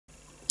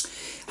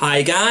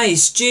Hi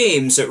guys,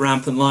 James at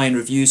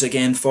RampantLionReviews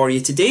again for you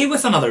today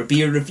with another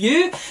beer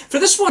review. For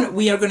this one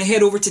we are going to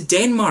head over to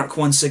Denmark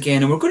once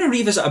again, and we're going to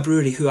revisit a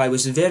brewery who I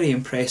was very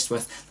impressed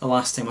with the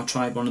last time I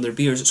tried one of their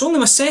beers. It's only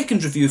my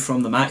second review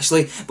from them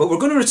actually, but we're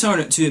going to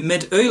return it to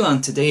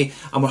Midtjylland today,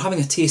 and we're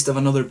having a taste of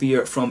another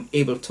beer from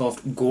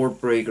Ebeltoft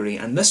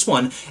GårdBryggeri, and this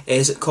one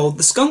is called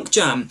the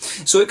Skunkjam.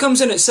 So it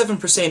comes in at 7%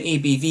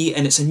 ABV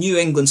and it's a New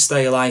England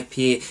style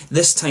IPA.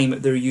 This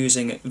time they're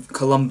using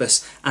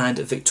Columbus and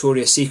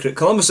Victoria's Secret.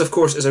 Columbus, of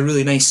course, is a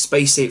really nice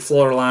spicy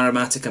floral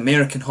aromatic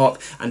American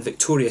hop, and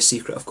Victoria's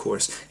Secret, of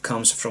course,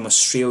 comes from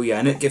Australia,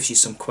 and it gives you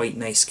some quite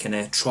nice kind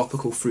of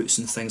tropical fruits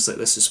and things like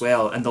this as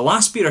well. And the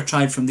last beer I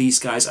tried from these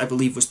guys, I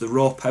believe, was the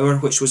Raw Power,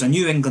 which was a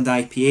New England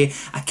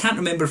IPA. I can't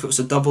remember if it was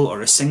a double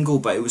or a single,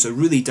 but it was a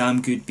really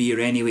damn good beer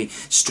anyway.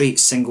 Straight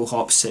single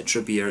hop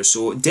Citra beer.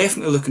 So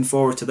definitely looking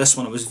forward to this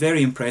one. I was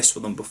very impressed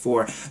with them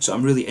before, so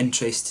I'm really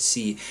interested to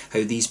see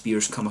how these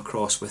beers come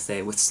across with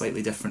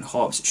slightly different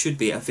hops. It should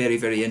be a very,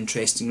 very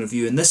interesting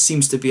review. And this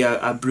seems to be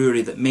a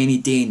brewery that many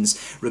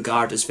Danes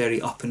regard as very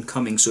up and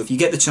coming, so if you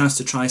get the chance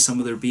to try some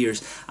of their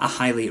beers, I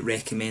highly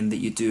recommend that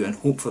you do, and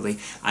hopefully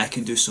I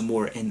can do some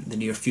more in the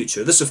near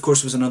future. This, of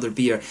course, was another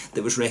beer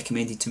that was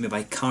recommended to me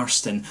by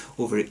Karsten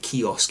over at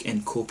Kiosk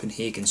in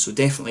Copenhagen, so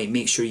definitely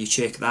make sure you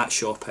check that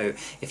shop out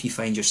if you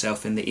find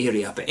yourself in the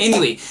area. But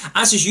anyway,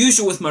 as is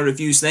usual with my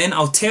reviews then,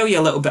 I'll tell you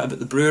a little bit about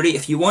the brewery.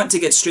 If you want to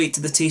get straight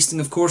to the tasting,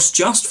 of course,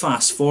 just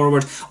fast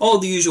forward. All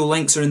the usual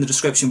links are in the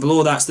description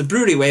below. That's the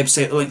brewery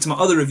website, the link to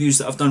my other reviews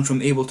that I've done from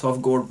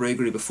Ebeltoft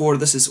GårdBryggeri before.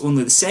 This is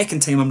only the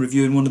second time I'm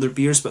reviewing one of their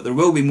beers, but there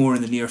will be more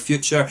in the near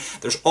future.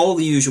 There's all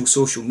the usual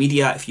social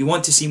media. If you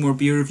want to see more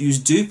beer reviews,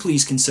 do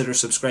please consider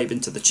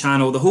subscribing to the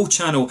channel. The whole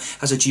channel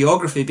has a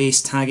geography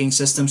based tagging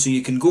system, so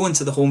you can go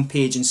into the home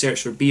page and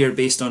search for beer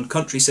based on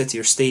country, city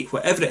or state,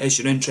 whatever it is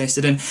you're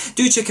interested in.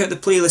 Do check out the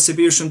playlist of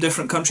beers from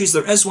different countries.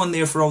 There is one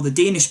there for all the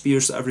Danish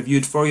beers that I've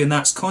reviewed for you, and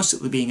that's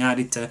constantly being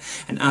added to.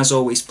 And as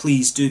always,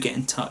 please do get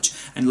in touch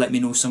and let me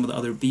know some of the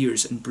other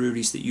beers and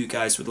breweries that you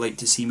guys would like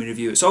to see me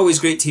review. It's always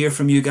great to hear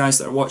from you guys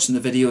that are watching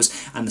the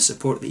videos, and the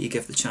support that you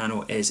give the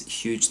channel is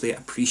hugely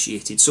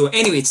appreciated. So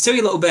anyway, to tell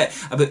you a little bit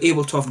about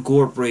Ebeltoft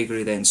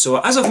GårdBryggeri then. So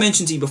as I've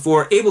mentioned to you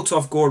before,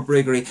 Ebeltoft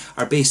GårdBryggeri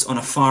are based on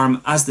a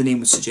farm, as the name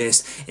would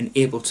suggest, in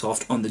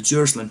Ebeltoft on the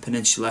Djursland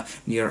Peninsula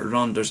near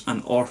Randers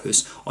and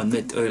Aarhus on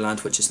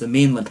Midtjylland, which is the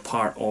mainland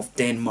part of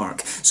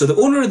Denmark. So the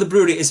owner of the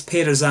brewery is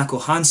Per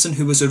Zacho Hansen,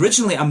 who was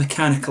originally a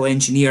mechanical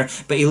engineer,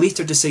 but he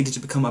later decided to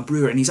become a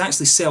brewer, and he's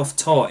actually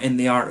self-taught in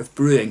the art of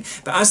brewing.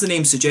 But as the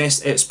name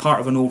suggests, it's part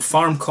of an old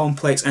farm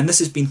complex, and this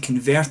has been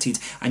converted,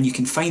 and you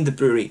can find the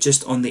brewery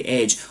just on the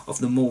edge of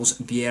the Mols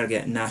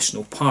Bjerge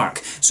National Park.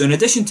 So in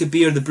addition to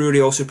beer, the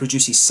brewery also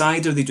produces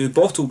cider. They do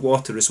bottled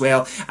water as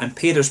well, and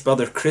Peder's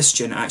brother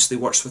Christian actually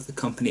works with the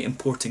company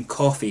importing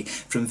coffee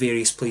from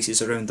various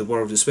places around the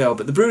world as well.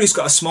 But the brewery's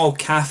got a small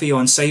cafe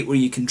on site where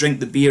you can drink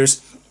the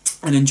beers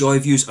and enjoy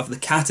views of the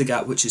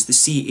Kattegat, which is the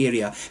sea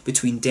area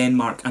between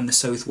Denmark and the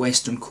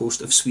southwestern coast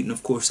of Sweden.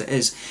 Of course it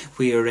is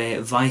where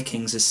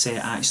Vikings is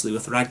set actually,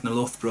 with Ragnar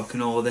Lothbrok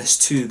and all of this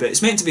too. But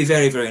it's meant to be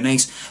very, very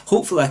nice.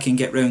 Hopefully I can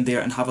get round there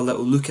and have a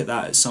little look at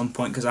that at some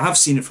point, because I have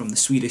seen it from the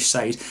Swedish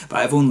side, but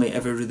I've only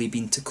ever really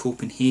been to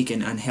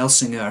Copenhagen and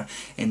Helsingør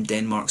in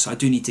Denmark, so I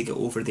do need to get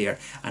over there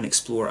and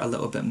explore a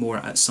little bit more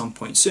at some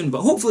point soon.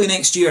 But hopefully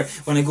next year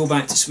when I go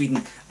back to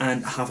Sweden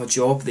and have a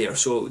job there.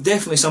 So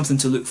definitely something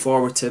to look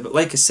forward to. But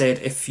like I said,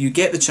 if you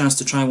get the chance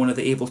to try one of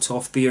the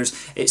Ebeltoft beers,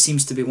 it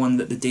seems to be one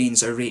that the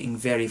Danes are rating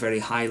very, very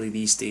highly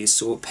these days,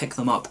 so pick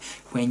them up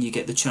when you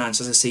get the chance.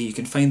 As I say, you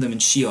can find them in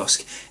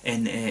Kiosk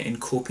in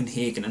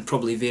Copenhagen and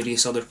probably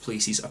various other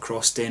places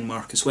across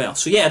Denmark as well.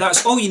 So yeah,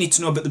 that's all you need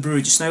to know about the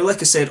brewery just now. Like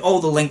I said, all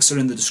the links are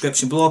in the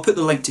description below. I'll put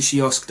the link to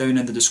Kiosk down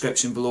in the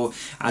description below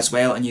as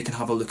well, and you can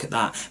have a look at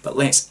that. But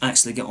let's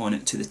actually get on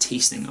to the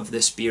tasting of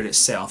this beer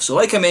itself. So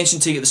like I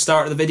mentioned to you at the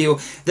start of the video,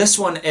 this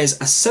one is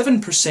a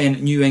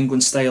 7% New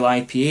England style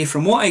IPA.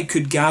 From what I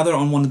could gather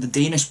on one of the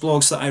Danish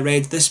blogs that I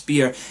read, this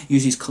beer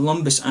uses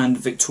Columbus and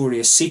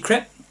Victoria's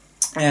Secret.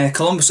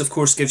 Columbus, of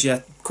course, gives you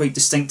a quite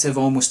distinctive,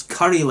 almost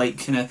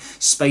curry-like kind of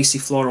spicy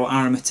floral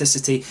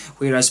aromaticity,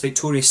 whereas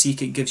Victoria's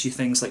Secret gives you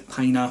things like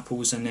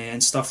pineapples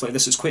and stuff like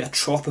this. It's quite a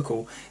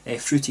tropical,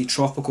 fruity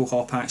tropical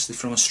hop actually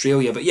from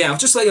Australia. But yeah, I'll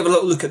just like to have a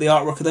little look at the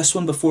artwork of this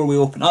one before we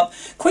open up.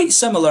 Quite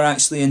similar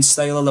actually in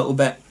style a little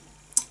bit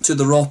to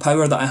the Raw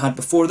Power that I had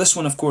before. This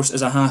one, of course,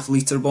 is a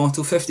half-litre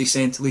bottle, 50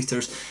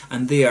 centilitres,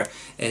 and there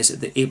is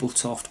the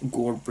Ebeltoft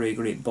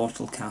GårdBryggeri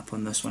bottle cap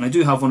on this one. I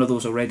do have one of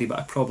those already, but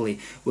I probably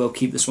will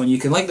keep this one. You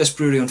can like this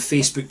brewery on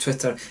Facebook,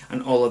 Twitter,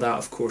 and all of that,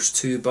 of course,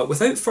 too. But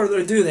without further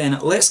ado then,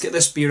 let's get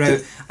this beer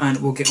out,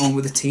 and we'll get on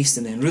with the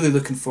tasting then. Really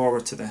looking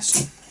forward to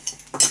this.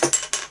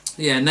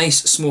 Yeah,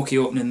 nice smoky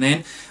opening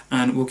then,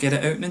 and we'll get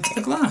it out and into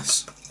the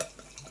glass.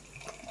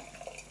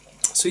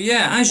 So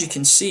yeah, as you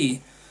can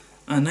see,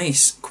 a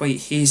nice, quite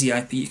hazy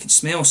IPA. You can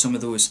smell some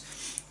of those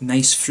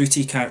nice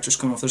fruity characters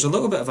coming off. There's a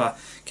little bit of a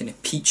kind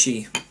of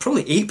peachy,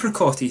 probably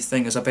apricot-y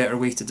thing is a better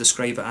way to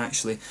describe it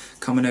actually,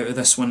 coming out of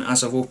this one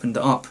as I've opened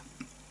it up.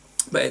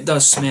 but it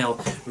does smell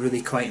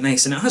really quite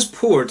nice, and it has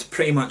poured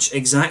pretty much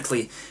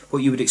exactly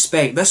what you would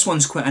expect. This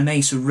one's quite a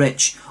nice,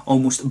 rich,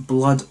 almost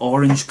blood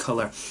orange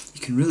colour.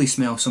 You can really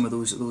smell some of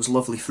those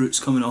lovely fruits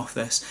coming off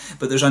this,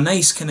 but there's a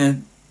nice kind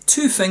of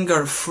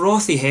two-finger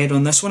frothy head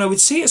on this one. I would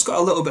say it's got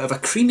a little bit of a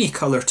creamy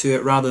colour to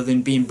it rather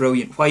than being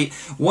brilliant white.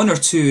 One or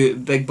two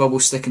big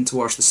bubbles sticking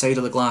towards the side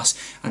of the glass,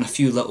 and a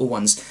few little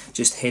ones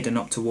just heading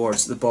up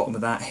towards the bottom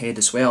of that head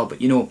as well.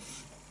 But you know,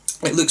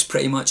 it looks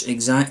pretty much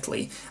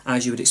exactly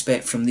as you would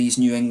expect from these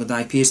New England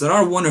IPAs. There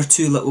are one or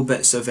two little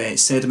bits of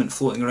sediment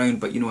floating around,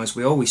 but you know, as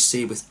we always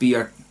say with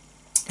beer,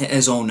 it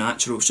is all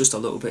natural. It's just a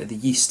little bit of the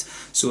yeast,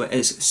 so it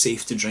is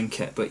safe to drink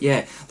it. But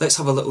yeah, let's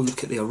have a little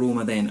look at the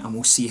aroma then, and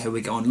we'll see how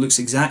we get on. It looks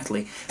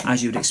exactly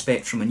as you would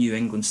expect from a New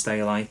England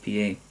style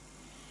IPA.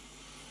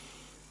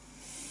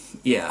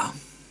 Yeah,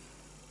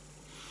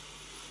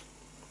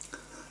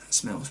 that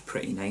smells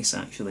pretty nice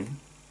actually.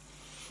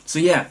 So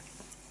yeah,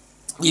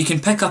 you can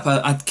pick up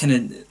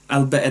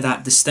a bit of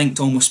that distinct,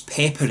 almost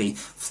peppery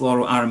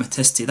floral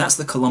aromaticity. That's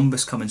the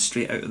Columbus coming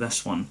straight out of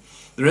this one.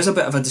 There is a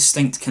bit of a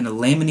distinct kind of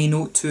lemony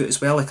note to it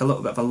as well, like a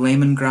little bit of a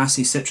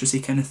lemongrassy,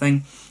 citrusy kind of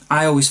thing.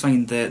 I always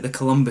find the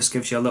Columbus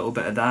gives you a little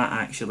bit of that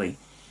actually.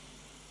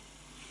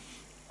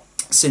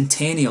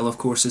 Centennial, of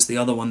course, is the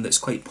other one that's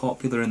quite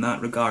popular in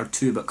that regard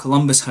too, but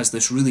Columbus has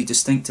this really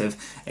distinctive,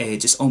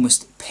 just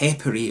almost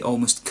peppery,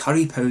 almost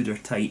curry powder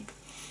type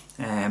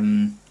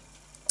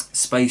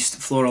spiced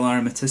floral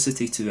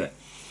aromaticity to it.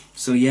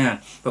 So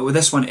yeah, but with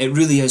this one it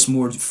really is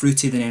more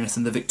fruity than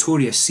anything. The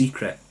Victoria's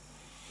Secret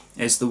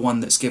is the one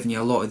that's giving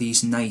you a lot of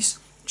these nice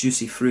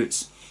juicy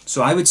fruits.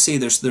 So I would say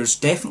there's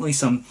definitely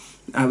some,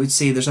 I would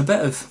say there's a bit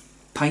of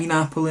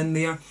pineapple in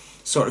there,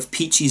 sort of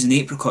peaches and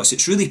apricots.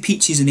 It's really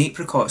peaches and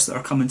apricots that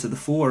are coming to the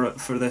fore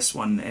for this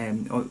one,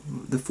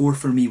 the fore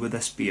for me with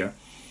this beer.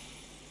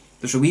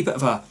 There's a wee bit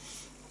of a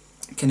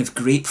kind of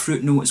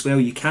grapefruit note as well.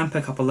 You can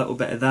pick up a little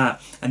bit of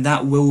that, and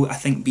that will, I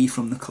think, be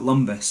from the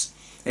Columbus.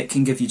 It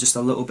can give you just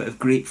a little bit of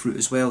grapefruit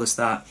as well as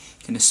that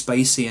kind of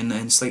spicy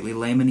and slightly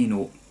lemony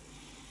note.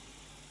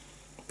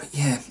 But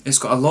yeah, it's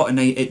got a lot of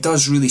nice, it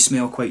does really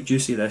smell quite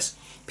juicy, this.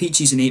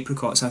 Peaches and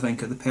apricots, I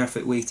think, are the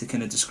perfect way to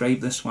kind of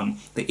describe this one.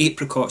 The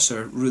apricots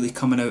are really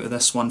coming out of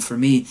this one for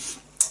me.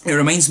 It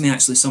reminds me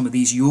actually some of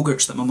these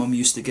yogurts that my mum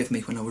used to give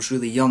me when I was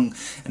really young,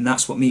 and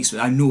that's what makes me,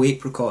 I know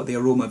apricot, the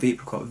aroma of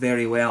apricot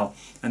very well,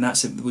 and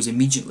that was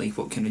immediately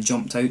what kind of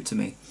jumped out to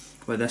me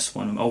with this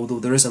one, although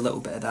there is a little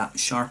bit of that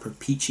sharper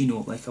peachy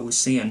note like I was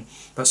saying,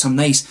 but some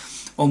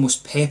nice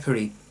almost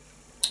peppery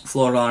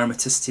floral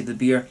aromaticity to the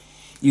beer.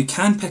 You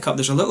can pick up,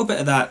 there's a little bit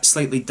of that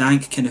slightly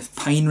dank kind of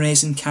pine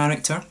resin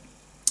character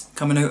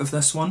coming out of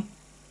this one.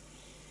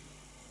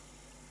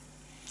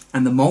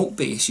 And the malt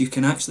base, you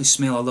can actually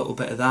smell a little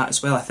bit of that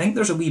as well. I think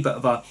there's a wee bit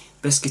of a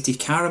biscuity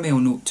caramel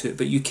note to it,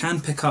 but you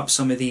can pick up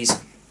some of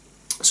these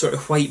sort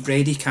of white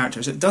bready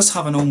characters. It does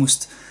have an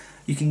almost,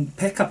 you can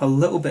pick up a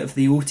little bit of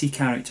the oaty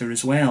character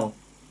as well.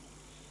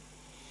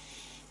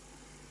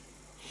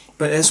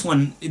 But this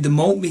one, the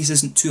malt base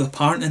isn't too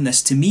apparent in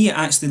this. To me, it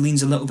actually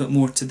leans a little bit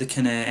more to the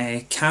kind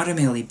of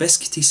caramelly,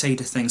 biscuity side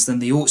of things than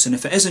the oats. And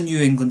if it is a New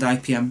England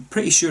IPA, I'm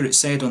pretty sure it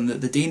said on the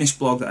Danish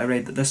blog that I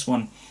read that this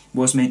one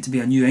was meant to be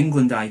a New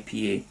England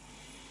IPA.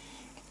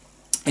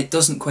 It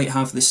doesn't quite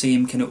have the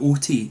same kind of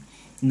oaty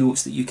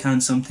notes that you can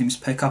sometimes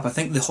pick up. I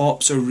think the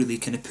hops are really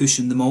kind of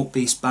pushing the malt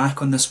base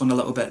back on this one a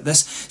little bit.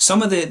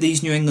 Some of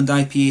these New England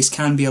IPAs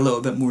can be a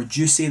little bit more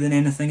juicy than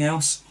anything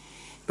else,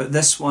 but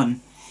this one,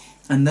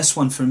 and this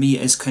one for me,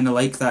 is kind of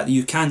like that.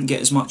 You can't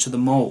get as much of the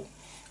malt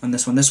on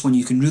this one. This one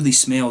you can really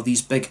smell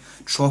these big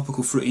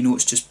tropical fruity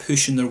notes just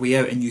pushing their way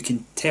out, and you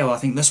can tell, I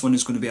think this one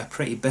is going to be a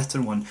pretty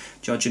bitter one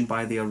judging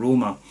by the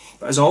aroma.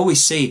 But as I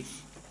always say,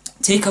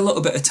 take a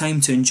little bit of time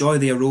to enjoy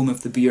the aroma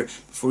of the beer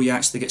before you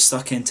actually get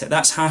stuck into it.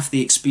 That's half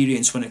the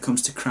experience when it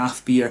comes to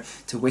craft beer,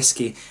 to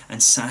whiskey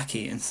and sake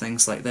and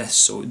things like this.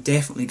 So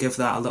definitely give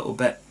that a little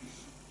bit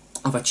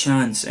of a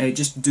chance.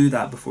 Just do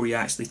that before you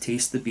actually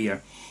taste the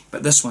beer.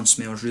 But this one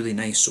smells really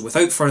nice. So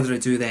without further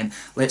ado then,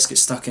 let's get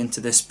stuck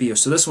into this beer.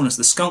 So this one is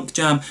the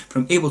Skunkjam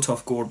from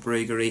Ebeltoft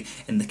GårdBryggeri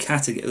in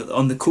the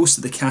on the coast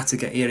of the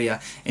Kattegat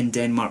area in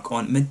Denmark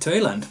on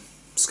Midtjylland.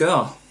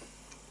 Skål!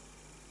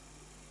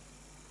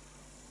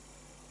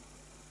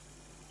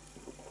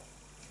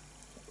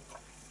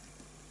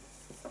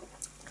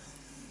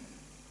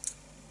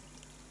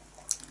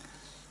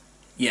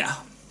 Yeah,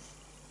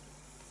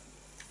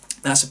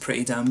 that's a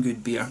pretty damn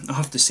good beer, I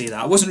have to say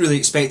that. I wasn't really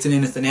expecting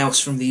anything else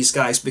from these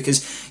guys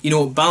because, you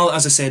know,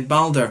 as I said,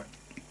 Balder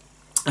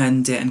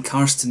and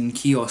Karsten in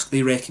Kiosk,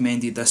 they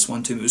recommended this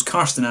one to me. It was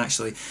Karsten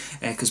actually,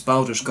 because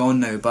Balder's gone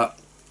now, but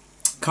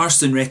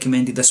Karsten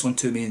recommended this one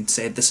to me and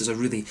said this is a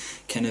really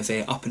kind of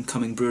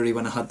up-and-coming brewery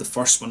when I had the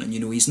first one, and you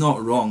know, he's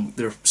not wrong.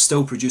 They're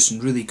still producing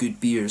really good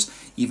beers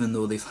even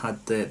though they've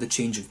had the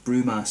change of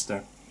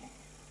brewmaster.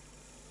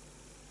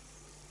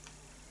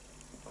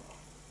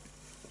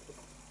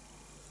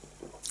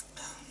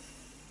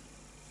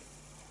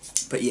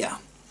 But yeah,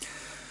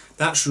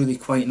 that's really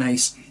quite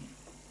nice.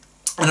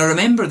 And I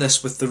remember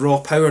this with the raw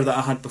power that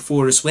I had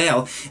before as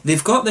well.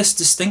 They've got this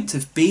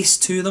distinctive base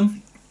to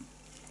them,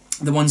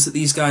 the ones that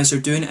these guys are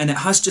doing, and it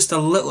has just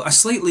a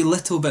slightly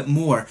little bit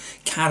more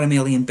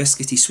caramelly and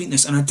biscuity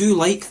sweetness, and I do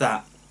like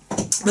that.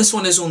 This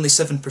one is only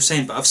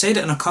 7%, but I've said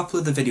it in a couple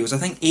of the videos, I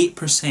think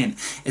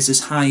 8% is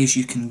as high as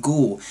you can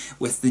go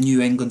with the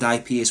New England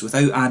IPAs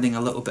without adding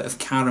a little bit of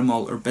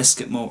caramel or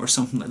biscuit malt or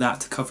something like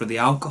that to cover the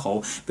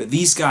alcohol. But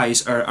these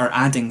guys are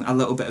adding a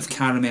little bit of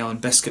caramel and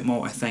biscuit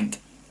malt, I think,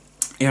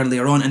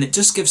 earlier on, and it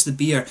just gives the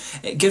beer,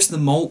 it gives the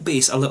malt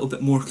base a little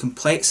bit more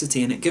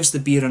complexity, and it gives the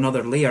beer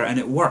another layer, and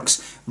it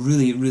works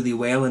really, really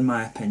well in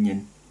my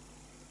opinion.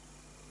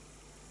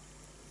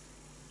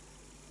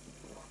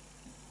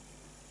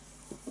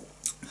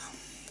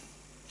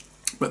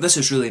 But this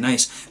is really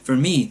nice. For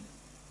me,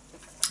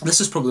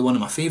 this is probably one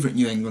of my favourite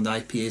New England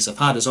IPAs I've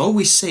had. As I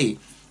always say,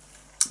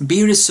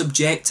 beer is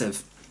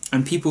subjective,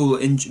 and people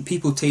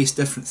taste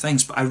different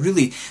things, but I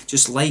really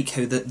just like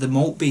how the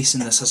malt base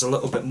in this has a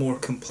little bit more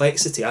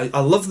complexity. I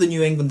love the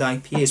New England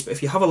IPAs, but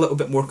if you have a little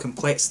bit more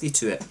complexity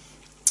to it,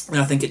 and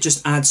I think it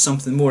just adds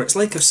something more. It's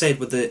like I've said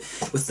with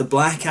the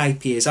black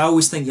IPAs. I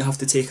always think you have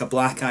to take a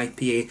black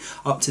IPA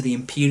up to the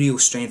imperial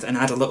strength and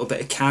add a little bit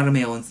of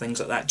caramel and things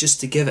like that, just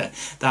to give it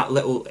that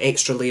little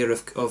extra layer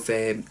of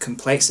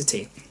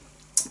complexity.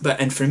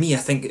 And for me, I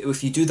think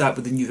if you do that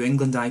with the New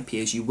England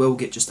IPAs, you will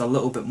get just a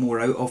little bit more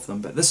out of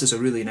them. But this is a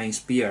really nice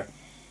beer.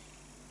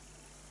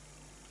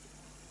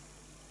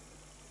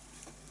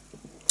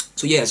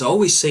 So yeah, as I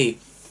always say,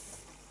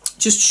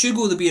 just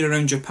sugar the beer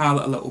around your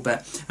palate a little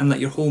bit and let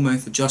your whole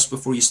mouth adjust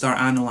before you start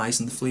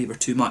analysing the flavour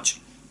too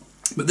much.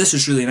 But this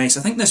is really nice.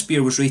 I think this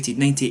beer was rated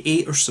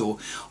 98 or so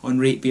on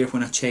Rate Beer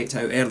when I checked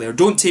out earlier.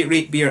 Don't take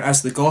Rate Beer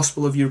as the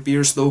gospel of your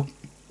beers though.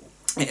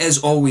 It is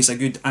always a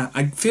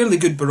fairly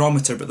good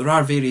barometer, but there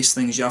are various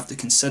things you have to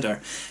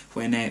consider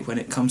when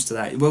it comes to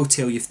that. It will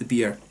tell you if the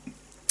beer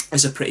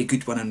is a pretty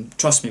good one, and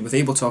trust me, with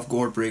Ebeltoft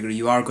GårdBryggeri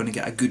you are going to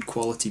get a good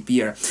quality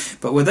beer.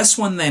 But with this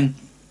one then,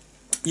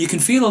 you can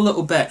feel a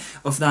little bit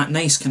of that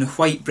nice kind of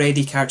white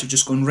bready character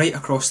just going right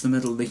across the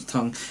middle of the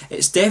tongue.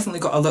 It's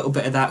definitely got a little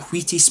bit of that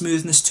wheaty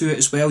smoothness to it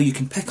as well. You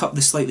can pick up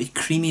the slightly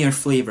creamier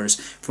flavours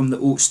from the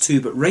oats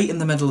too, but right in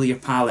the middle of your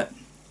palate,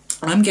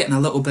 I'm getting a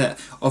little bit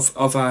of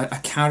a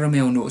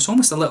caramel note. It's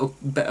almost a little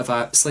bit of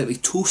a slightly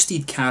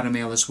toasted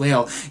caramel as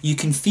well. You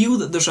can feel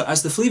that there's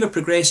as the flavour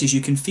progresses, you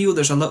can feel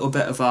there's a little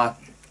bit of a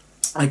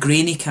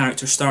grainy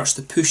character starts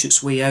to push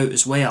its way out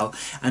as well,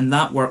 and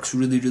that works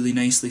really, really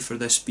nicely for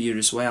this beer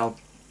as well.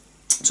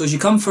 So as you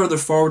come further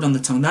forward on the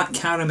tongue, that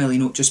caramelly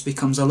note just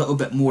becomes a little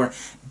bit more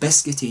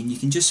biscuity, and you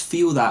can just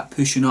feel that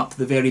pushing up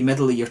the very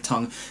middle of your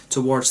tongue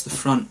towards the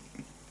front.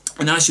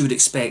 And as you would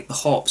expect, the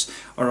hops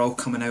are all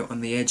coming out on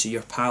the edge of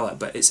your palate,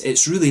 but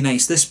it's really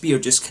nice. This beer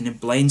just kind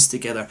of blends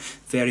together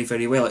very,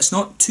 very well. It's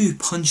not too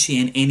punchy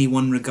in any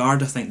one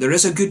regard, I think. There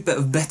is a good bit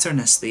of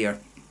bitterness there.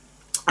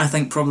 I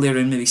think probably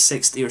around maybe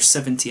 60 or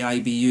 70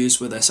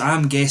 IBUs with this.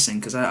 I'm guessing,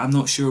 because I'm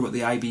not sure what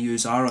the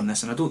IBUs are on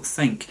this, and I don't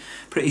think,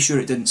 pretty sure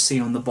it didn't say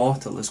on the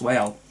bottle as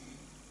well.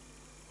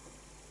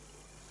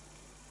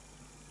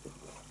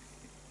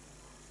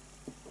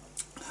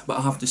 But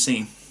I have to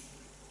say,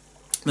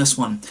 this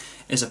one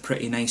is a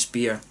pretty nice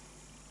beer.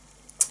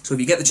 So if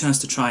you get the chance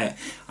to try it,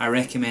 I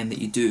recommend that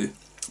you do.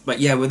 But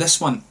yeah, with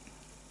this one,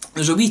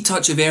 there's a wee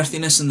touch of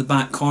earthiness in the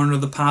back corner of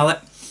the palate,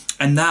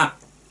 and that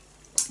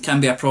can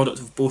be a product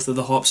of both of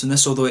the hops in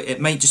this, although it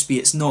might just be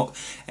it's not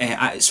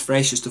at its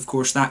freshest, of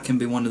course. That can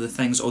be one of the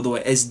things, although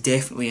it is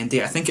definitely in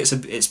date. I think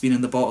it's been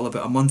in the bottle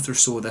about a month or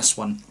so, this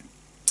one.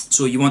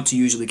 So you want to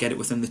usually get it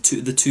within the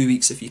two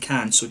weeks if you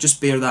can. So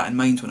just bear that in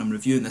mind when I'm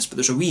reviewing this. But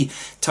there's a wee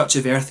touch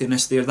of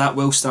earthiness there. That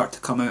will start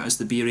to come out as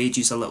the beer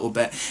ages a little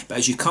bit. But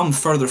as you come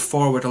further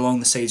forward along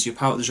the sides of your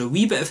palate, there's a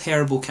wee bit of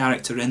herbal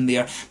character in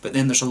there. But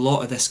then there's a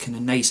lot of this kind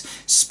of nice,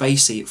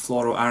 spicy,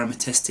 floral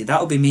aromaticity.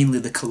 That'll be mainly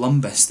the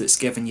Columbus that's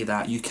giving you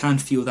that. You can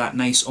feel that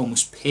nice,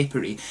 almost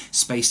peppery,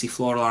 spicy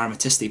floral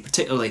aromaticity,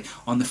 particularly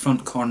on the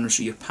front corners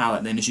of your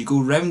palate. Then as you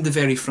go round the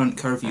very front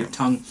curve of your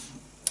tongue,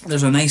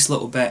 there's a nice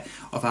little bit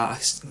of a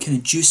kind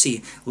of juicy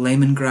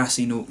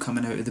lemongrassy note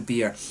coming out of the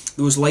beer.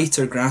 Those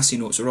lighter grassy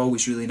notes are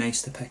always really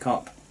nice to pick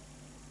up.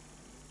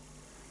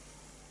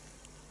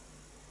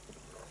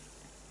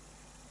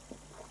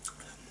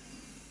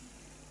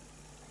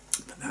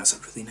 But that's a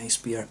really nice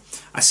beer.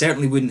 I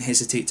certainly wouldn't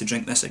hesitate to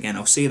drink this again.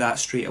 I'll say that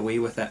straight away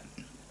with it.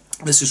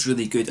 This is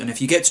really good, and if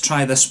you get to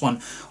try this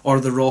one or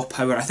the Raw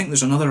Power, I think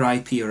there's another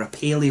IP or a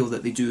Pale Ale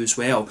that they do as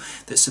well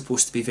that's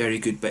supposed to be very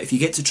good, but if you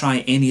get to try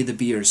any of the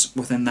beers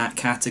within that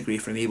category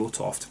from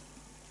Ebeltoft,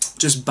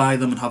 just buy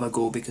them and have a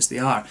go, because they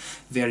are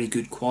very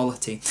good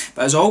quality.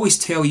 But as I always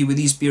tell you with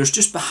these beers,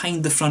 just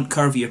behind the front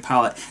curve of your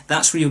palate,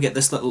 that's where you'll get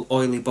this little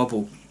oily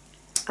bubble.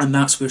 And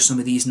that's where some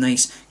of these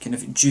nice kind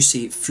of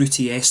juicy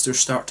fruity esters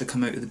start to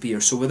come out of the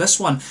beer. So with this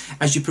one,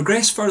 as you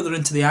progress further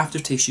into the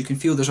aftertaste, you can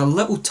feel there's a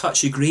little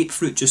touch of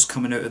grapefruit just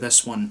coming out of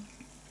this one.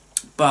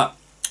 But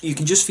you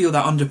can just feel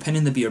that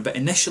underpinning the beer. But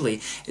initially,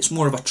 it's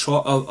more of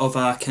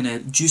a kind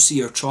of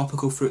juicy or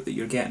tropical fruit that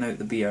you're getting out of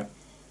the beer.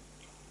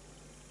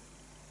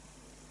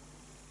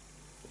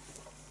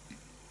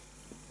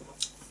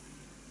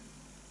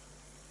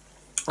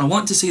 I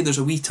want to say there's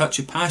a wee touch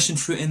of passion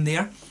fruit in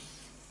there.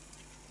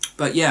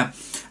 But yeah,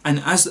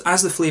 and as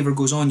the flavour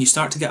goes on, you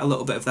start to get a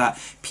little bit of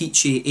that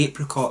peachy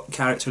apricot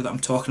character that I'm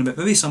talking about.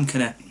 Maybe some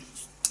kind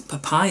of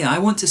papaya. I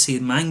want to say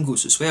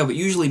mangoes as well, but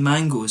usually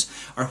mangoes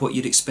are what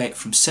you'd expect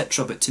from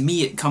Citra. But to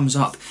me, it comes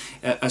up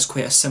as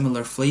quite a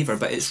similar flavour.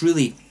 But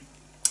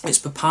it's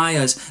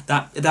papayas,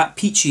 that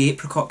peachy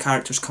apricot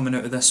character's coming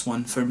out of this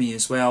one for me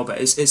as well, but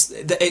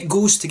it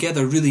goes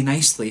together really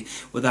nicely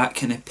with that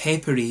kind of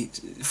peppery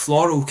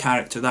floral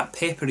character, that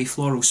peppery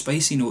floral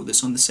spicy note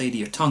that's on the side of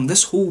your tongue.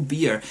 This whole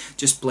beer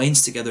just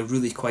blends together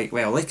really quite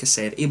well. Like I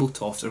said,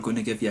 Ebeltoft are going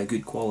to give you a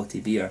good quality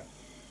beer.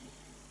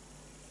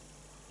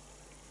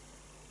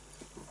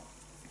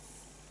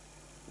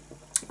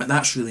 But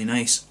that's really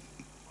nice.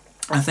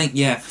 I think,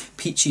 yeah,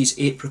 peaches,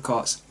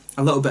 apricots,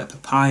 a little bit of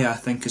papaya I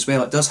think as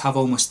well. It does have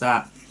almost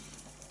that,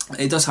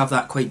 it does have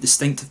that quite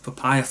distinctive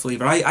papaya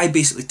flavour. I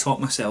basically taught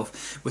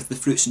myself with the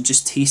fruits and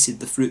just tasted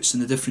the fruits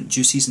and the different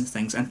juices and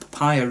things, and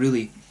papaya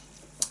really,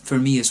 for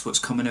me, is what's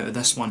coming out of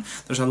this one.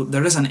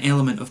 There is an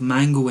element of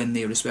mango in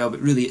there as well, but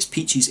really it's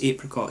peaches,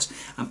 apricots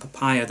and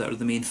papaya that are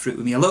the main fruit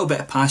with me. A little bit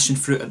of passion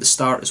fruit at the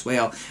start as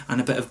well,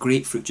 and a bit of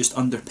grapefruit just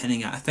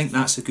underpinning it. I think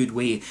that's a good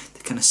way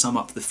to kind of sum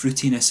up the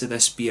fruitiness of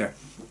this beer.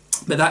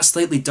 But that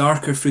slightly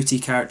darker fruity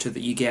character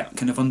that you get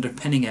kind of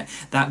underpinning it,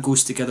 that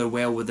goes together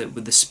well with it,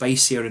 with the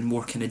spicier and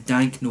more kind of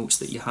dank notes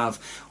that you have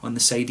on the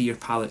side of your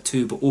palate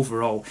too. But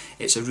overall,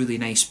 it's a really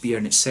nice beer,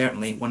 and it's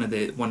certainly one of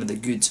the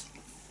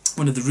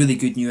really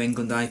good New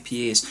England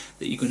IPAs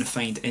that you're going to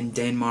find in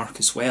Denmark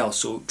as well.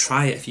 So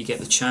try it if you get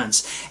the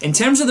chance. In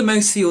terms of the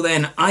mouthfeel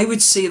then, I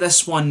would say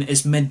this one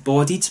is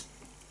mid-bodied.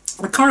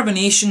 The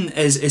carbonation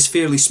is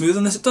fairly smooth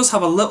on this. It does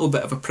have a little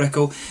bit of a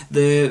prickle.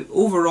 The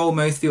overall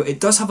mouthfeel, it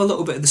does have a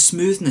little bit of the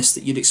smoothness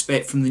that you'd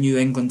expect from the New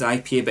England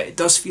IPA, but it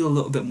does feel a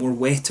little bit more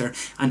wetter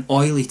and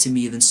oily to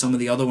me than some of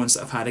the other ones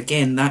that I've had.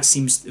 Again, that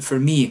seems, for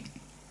me,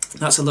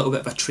 that's a little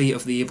bit of a trait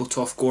of the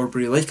Ebeltoft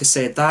GårdBryggeri. Like I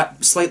said,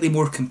 that slightly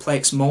more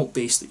complex malt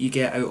base that you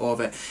get out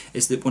of it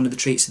is one of the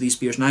traits of these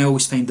beers, and I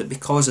always find that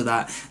because of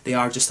that, they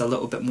are just a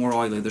little bit more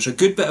oily. There's a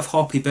good bit of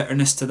hoppy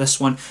bitterness to this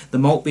one. The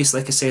malt base,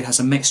 like I said, has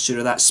a mixture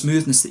of that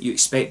smoothness that you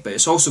expect, but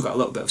it's also got a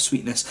little bit of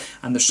sweetness,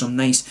 and there's some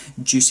nice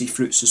juicy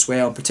fruits as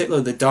well,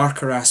 particularly the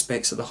darker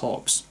aspects of the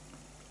hops.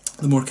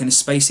 The more kind of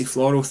spicy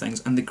floral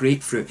things and the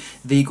grapefruit,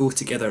 they go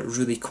together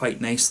really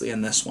quite nicely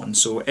in this one.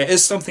 So it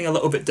is something a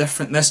little bit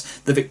different.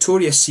 The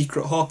Victoria's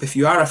Secret hop, if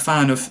you are a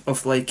fan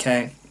of like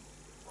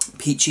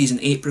peaches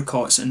and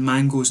apricots and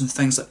mangoes and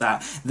things like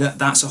that,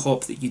 that's a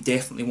hop that you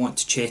definitely want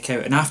to check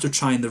out. And after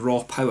trying the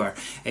Raw Power,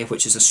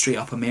 which is a straight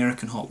up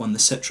American hop one, the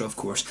Citra of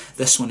course,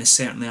 this one is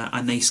certainly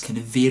a nice kind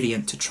of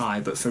variant to try.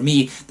 But for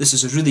me, this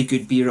is a really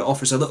good beer. It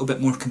offers a little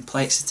bit more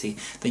complexity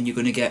than you're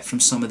going to get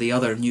from some of the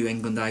other New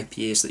England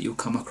IPAs that you'll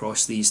come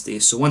across these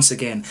days. So once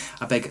again,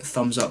 a big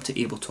thumbs up to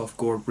Ebeltoft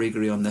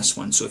GårdBryggeri on this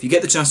one. So if you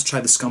get the chance to try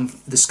the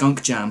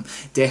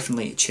Skunkjam,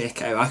 definitely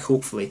check it out. I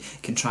hopefully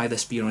can try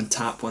this beer on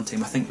tap one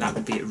time. I think that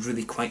would be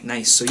really quite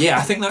nice. So yeah,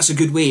 I think that's a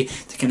good way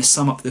to kind of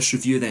sum up this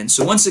review then.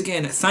 So once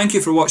again, thank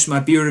you for watching my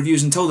beer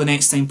reviews. Until the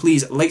next time,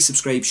 please like,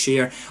 subscribe,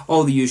 share,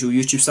 all the usual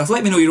YouTube stuff.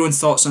 Let me know your own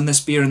thoughts on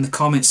this beer in the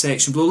comment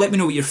section below. Let me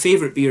know what your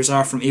favourite beers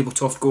are from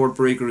Ebeltoft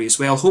GårdBryggeri as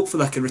well.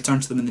 Hopefully I can return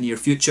to them in the near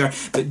future.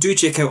 But do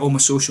check out all my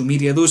social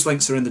media. Those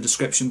links are in the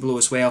description below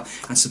as well.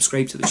 And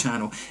subscribe to the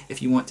channel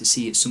if you want to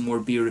see some more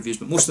beer reviews.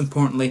 But most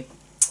importantly,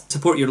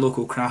 support your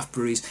local craft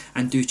breweries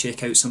and do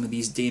check out some of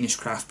these Danish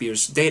craft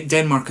beers.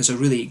 Denmark is a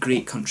really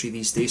great country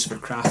these days for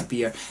craft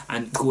beer,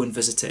 and go and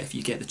visit it if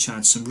you get the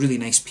chance. Some really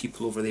nice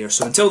people over there.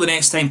 So until the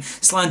next time,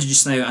 slander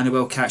just now, and I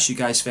will catch you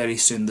guys very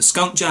soon. The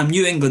Skunkjam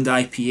New England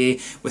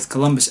IPA with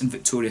Columbus and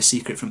Victoria's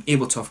Secret from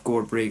Ebeltoft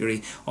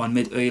GårdBryggeri on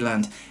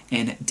Mid-Øland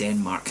in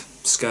Denmark.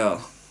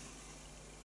 Skål.